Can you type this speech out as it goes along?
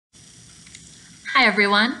Hi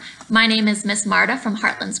everyone, my name is Miss Marta from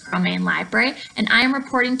Hartland's Cromaine Library, and I am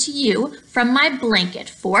reporting to you from my blanket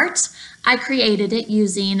fort. I created it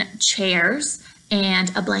using chairs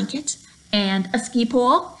and a blanket and a ski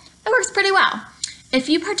pole. It works pretty well. If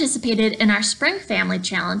you participated in our Spring Family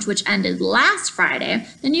Challenge, which ended last Friday,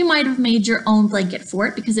 then you might have made your own blanket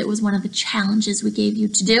fort because it was one of the challenges we gave you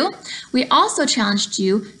to do. We also challenged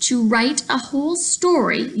you to write a whole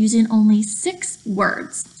story using only 6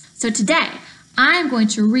 words. So today, I'm going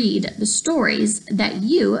to read the stories that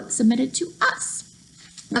you submitted to us.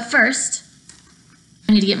 But first,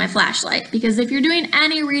 I need to get my flashlight because if you're doing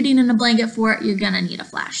any reading in a blanket fort, you're gonna need a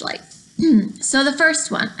flashlight. So the first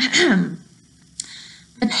one,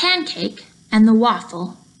 the pancake and the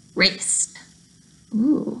waffle raced.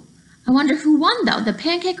 Ooh, I wonder who won though, the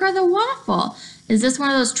pancake or the waffle? Is this one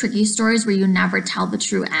of those tricky stories where you never tell the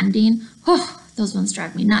true ending? Oh, those ones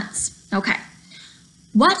drive me nuts. Okay.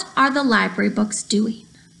 What are the library books doing?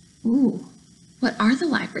 Ooh, what are the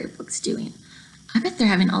library books doing? I bet they're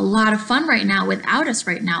having a lot of fun right now without us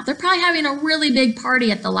right now. They're probably having a really big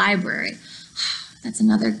party at the library. That's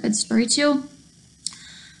another good story too.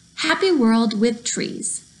 Happy world with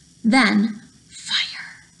trees, then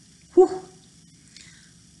fire. Whew.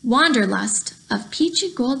 Wanderlust of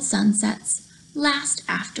peachy gold sunsets last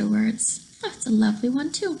afterwards. That's a lovely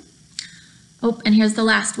one too. Oh, and here's the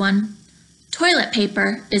last one. Toilet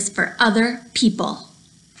paper is for other people.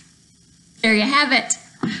 There you have it.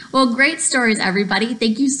 Well, great stories, everybody.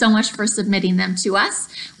 Thank you so much for submitting them to us.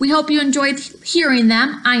 We hope you enjoyed hearing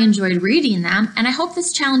them. I enjoyed reading them, and I hope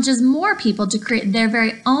this challenges more people to create their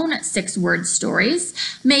very own 6-word stories.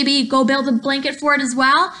 Maybe go build a blanket fort as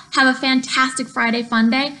well. Have a fantastic Friday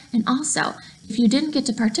Funday, and also, if you didn't get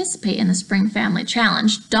to participate in the Spring Family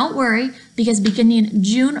Challenge, don't worry, because beginning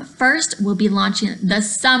June 1st, we'll be launching the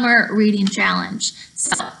Summer Reading Challenge.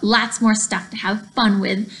 So lots more stuff to have fun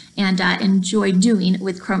with and enjoy doing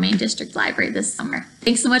with Cromaine District Library this summer.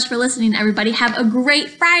 Thanks so much for listening, everybody. Have a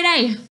great Friday.